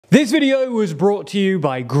This video was brought to you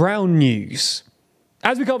by Ground News.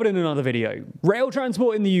 As we covered in another video, rail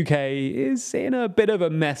transport in the UK is in a bit of a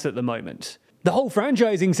mess at the moment. The whole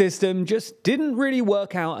franchising system just didn't really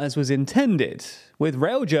work out as was intended, with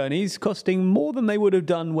rail journeys costing more than they would have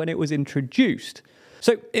done when it was introduced.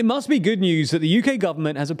 So it must be good news that the UK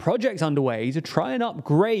government has a project underway to try and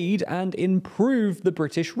upgrade and improve the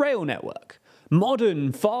British rail network.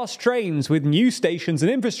 Modern, fast trains with new stations and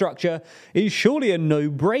infrastructure is surely a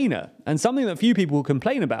no-brainer, and something that few people will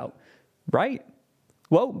complain about, right?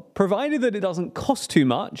 Well, provided that it doesn't cost too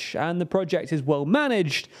much and the project is well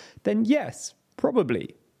managed, then yes,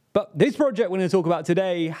 probably. But this project we're going to talk about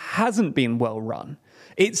today hasn't been well run.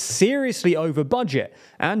 It's seriously over budget,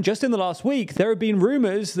 and just in the last week there have been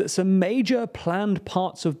rumours that some major planned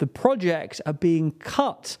parts of the project are being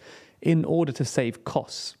cut in order to save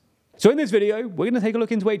costs. So in this video, we're going to take a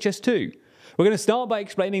look into HS2. We're going to start by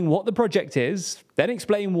explaining what the project is, then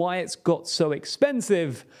explain why it's got so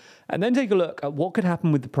expensive, and then take a look at what could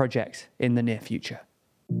happen with the project in the near future.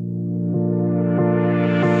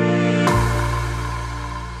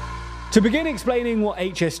 To begin explaining what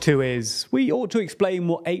HS2 is, we ought to explain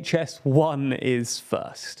what HS1 is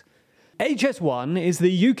first. HS1 is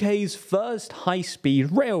the UK's first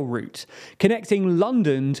high-speed rail route, connecting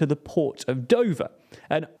London to the port of Dover,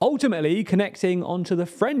 and ultimately connecting onto the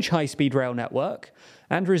French high-speed rail network,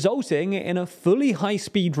 and resulting in a fully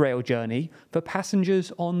high-speed rail journey for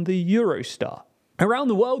passengers on the Eurostar. Around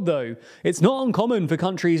the world, though, it's not uncommon for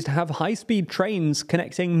countries to have high-speed trains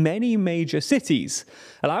connecting many major cities,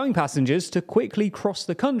 allowing passengers to quickly cross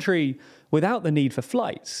the country without the need for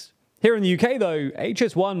flights. Here in the UK, though,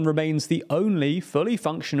 HS1 remains the only fully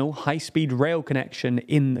functional high-speed rail connection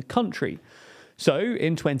in the country. So,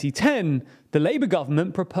 in 2010, the Labour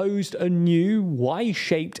government proposed a new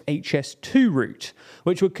Y-shaped HS2 route,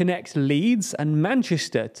 which would connect Leeds and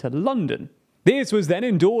Manchester to London. This was then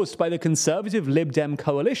endorsed by the Conservative Lib Dem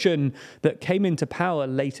coalition that came into power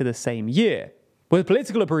later the same year. With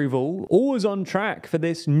political approval, all was on track for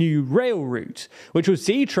this new rail route, which would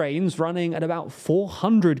see trains running at about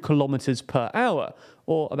 400 kilometers per hour,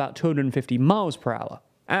 or about 250 miles per hour.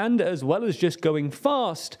 And as well as just going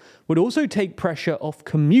fast, would also take pressure off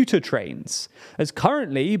commuter trains, as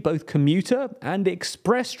currently both commuter and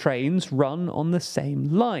express trains run on the same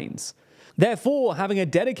lines. Therefore, having a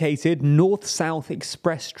dedicated north-south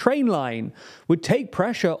express train line would take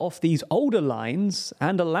pressure off these older lines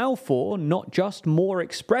and allow for not just more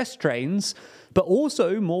express trains, but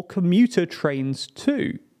also more commuter trains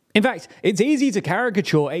too. In fact, it's easy to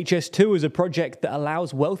caricature HS2 as a project that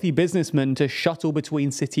allows wealthy businessmen to shuttle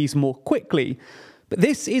between cities more quickly, but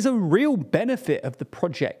this is a real benefit of the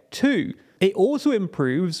project too. It also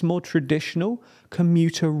improves more traditional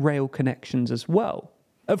commuter rail connections as well.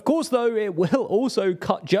 Of course, though, it will also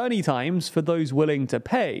cut journey times for those willing to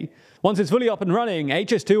pay. Once it's fully up and running,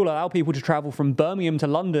 HS2 will allow people to travel from Birmingham to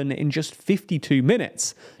London in just 52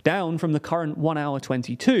 minutes, down from the current 1 hour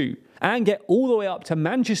 22, and get all the way up to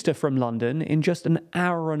Manchester from London in just an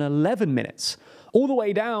hour and 11 minutes, all the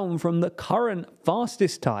way down from the current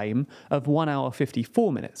fastest time of 1 hour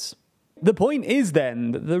 54 minutes. The point is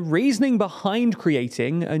then that the reasoning behind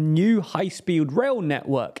creating a new high-speed rail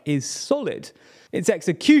network is solid. Its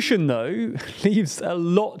execution, though, leaves a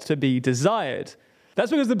lot to be desired.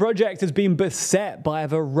 That's because the project has been beset by a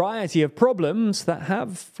variety of problems that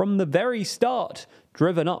have, from the very start,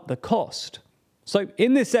 driven up the cost. So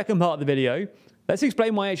in this second part of the video, let's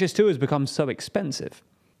explain why HS2 has become so expensive.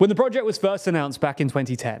 When the project was first announced back in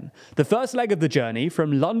 2010, the first leg of the journey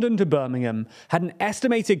from London to Birmingham had an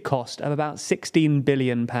estimated cost of about £16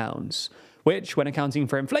 billion, which, when accounting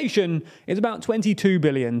for inflation, is about £22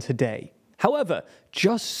 billion today. However,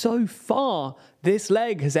 just so far, this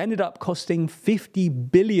leg has ended up costing £50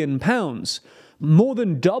 billion, more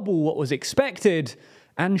than double what was expected,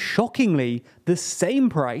 and shockingly, the same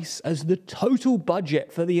price as the total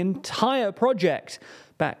budget for the entire project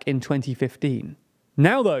back in 2015.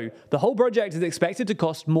 Now though, the whole project is expected to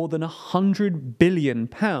cost more than £100 billion.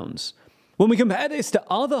 When we compare this to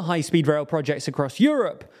other high-speed rail projects across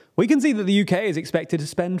Europe, we can see that the UK is expected to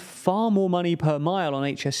spend far more money per mile on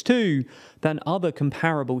HS2 than other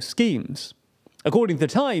comparable schemes. According to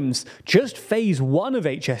the Times, just Phase 1 of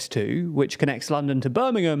HS2, which connects London to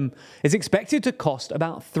Birmingham, is expected to cost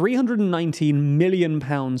about £319 million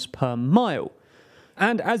per mile.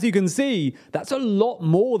 And as you can see, that's a lot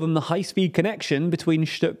more than the high-speed connection between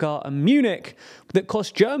Stuttgart and Munich that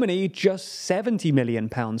cost Germany just £70 million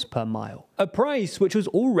per mile, a price which was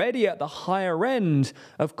already at the higher end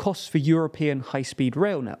of costs for European high-speed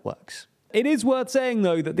rail networks. It is worth saying,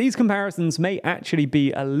 though, that these comparisons may actually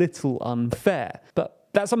be a little unfair, but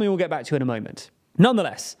that's something we'll get back to in a moment.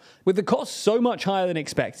 Nonetheless, with the cost so much higher than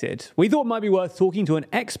expected, we thought it might be worth talking to an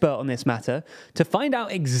expert on this matter to find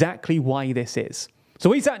out exactly why this is. So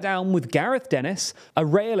we sat down with Gareth Dennis, a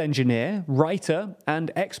rail engineer, writer,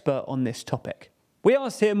 and expert on this topic. We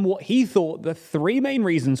asked him what he thought the three main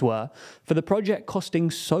reasons were for the project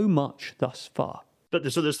costing so much thus far.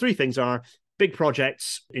 So there's three things are big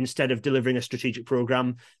projects instead of delivering a strategic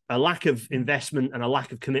program, a lack of investment and a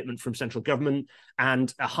lack of commitment from central government,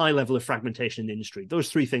 and a high level of fragmentation in the industry.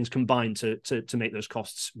 Those three things combine to make those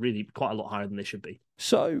costs really quite a lot higher than they should be.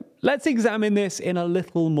 So let's examine this in a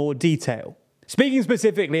little more detail. Speaking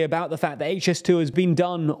specifically about the fact that HS2 has been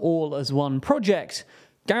done all as one project,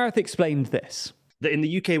 Gareth explained this. That in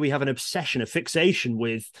the UK, we have an obsession, a fixation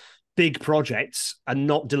with big projects and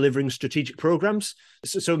not delivering strategic programs.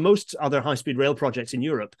 So most other high-speed rail projects in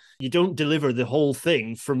Europe, you don't deliver the whole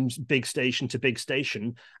thing from big station to big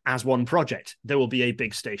station as one project. There will be a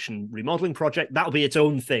big station remodeling project. That'll be its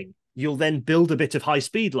own thing. You'll then build a bit of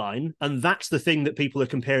high-speed line, and that's the thing that people are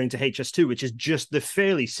comparing to HS2, which is just the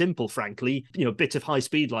fairly simple, frankly, bit of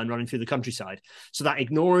high-speed line running through the countryside. So that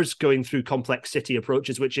ignores going through complex city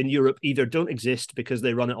approaches, which in Europe either don't exist because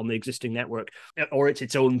they run it on the existing network, or it's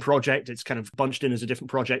its own project. It's kind of bunched in as a different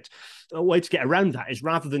project. A way to get around that is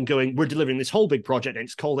rather than going, we're delivering this whole big project and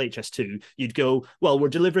it's called HS2, you'd go, well, we're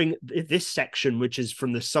delivering this section, which is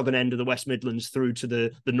from the southern end of the West Midlands through to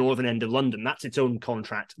the northern end of London. That's its own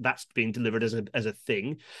contract. That's being delivered as a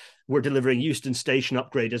thing. We're delivering Euston Station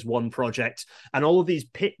upgrade as one project, and all of these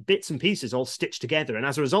bits and pieces all stitched together. And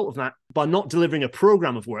as a result of that, by not delivering a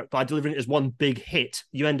program of work, by delivering it as one big hit,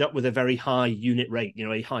 you end up with a very high unit rate,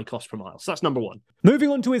 a high cost per mile. So that's number one.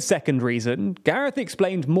 Moving on to his second reason, Gareth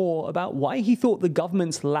explained more about why he thought the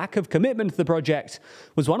government's lack of commitment to the project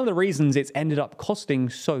was one of the reasons it's ended up costing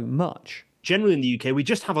so much. Generally in the UK, we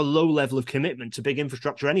just have a low level of commitment to big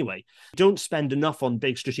infrastructure anyway. We don't spend enough on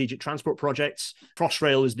big strategic transport projects.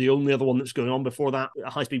 Crossrail is the only other one that's going on before that,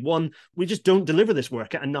 High Speed 1. We just don't deliver this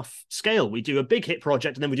work at enough scale. We do a big hit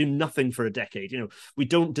project and then we do nothing for a decade. We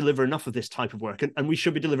don't deliver enough of this type of work, and we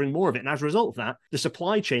should be delivering more of it. And as a result of that, the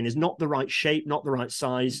supply chain is not the right shape, not the right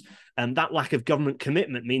size. And that lack of government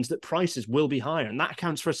commitment means that prices will be higher, and that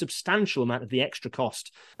accounts for a substantial amount of the extra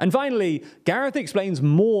cost. And finally, Gareth explains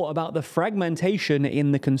more about the fragmentation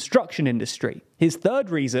in the construction industry, his third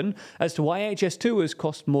reason as to why HS2 has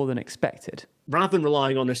cost more than expected. Rather than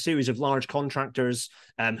relying on a series of large contractors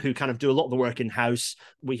who kind of do a lot of the work in-house,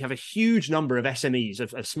 we have a huge number of SMEs,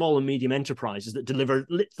 of small and medium enterprises that deliver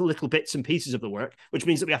little bits and pieces of the work, which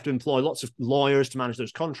means that we have to employ lots of lawyers to manage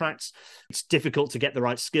those contracts. It's difficult to get the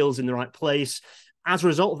right skills in the right place. As a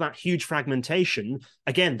result of that huge fragmentation,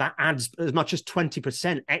 again, that adds as much as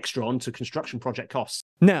 20% extra onto construction project costs.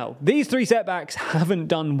 Now, these three setbacks haven't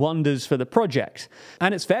done wonders for the project,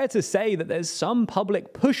 and it's fair to say that there's some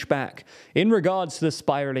public pushback in regards to the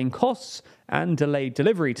spiralling costs and delayed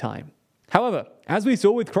delivery time. However, as we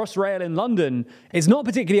saw with Crossrail in London, it's not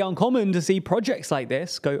particularly uncommon to see projects like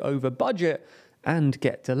this go over budget and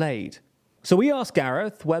get delayed. So we asked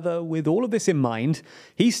Gareth whether, with all of this in mind,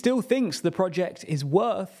 he still thinks the project is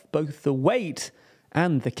worth both the wait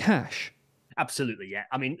and the cash. Absolutely, yeah.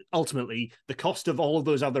 I mean, ultimately, the cost of all of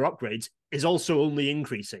those other upgrades is also only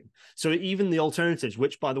increasing. So even the alternatives,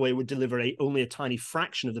 which, by the way, would deliver only a tiny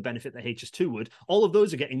fraction of the benefit that HS2 would, all of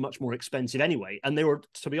those are getting much more expensive anyway. And they were,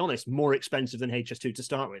 to be honest, more expensive than HS2 to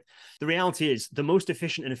start with. The reality is the most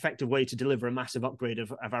efficient and effective way to deliver a massive upgrade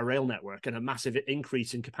of our rail network and a massive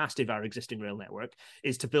increase in capacity of our existing rail network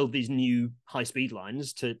is to build these new high-speed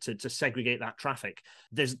lines to segregate that traffic.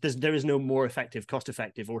 There is no more effective,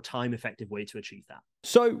 cost-effective or time-effective way to achieve that.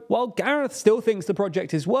 So while Gareth still thinks the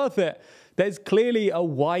project is worth it, there's clearly a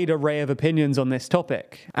wide array of opinions on this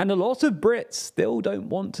topic, and a lot of Brits still don't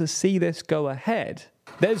want to see this go ahead.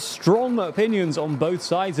 There's strong opinions on both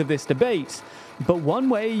sides of this debate, but one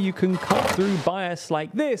way you can cut through bias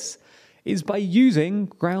like this is by using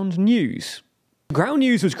Ground News. Ground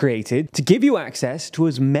News was created to give you access to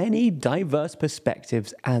as many diverse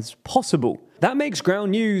perspectives as possible. That makes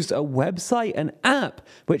Ground News a website and app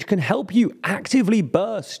which can help you actively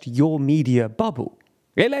burst your media bubble.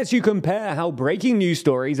 It lets you compare how breaking news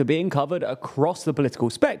stories are being covered across the political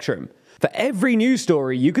spectrum. For every news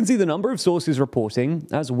story, you can see the number of sources reporting,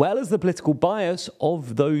 as well as the political bias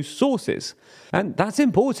of those sources. And that's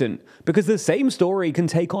important, because the same story can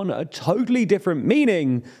take on a totally different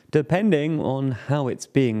meaning depending on how it's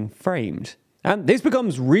being framed. And this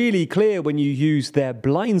becomes really clear when you use their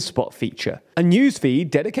blind spot feature, a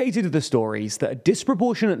newsfeed dedicated to the stories that are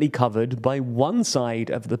disproportionately covered by one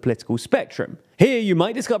side of the political spectrum. Here you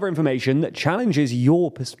might discover information that challenges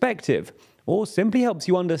your perspective, or simply helps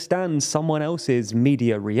you understand someone else's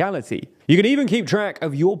media reality. You can even keep track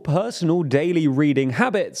of your personal daily reading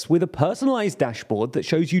habits with a personalized dashboard that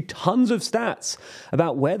shows you tons of stats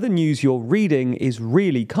about where the news you're reading is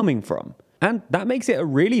really coming from. And that makes it a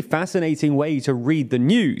really fascinating way to read the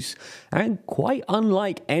news, and quite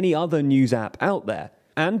unlike any other news app out there.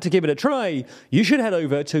 And to give it a try, you should head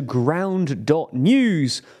over to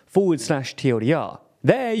ground.news/TLDR.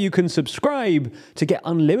 There you can subscribe to get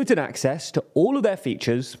unlimited access to all of their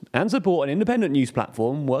features and support an independent news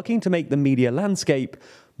platform working to make the media landscape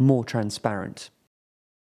more transparent.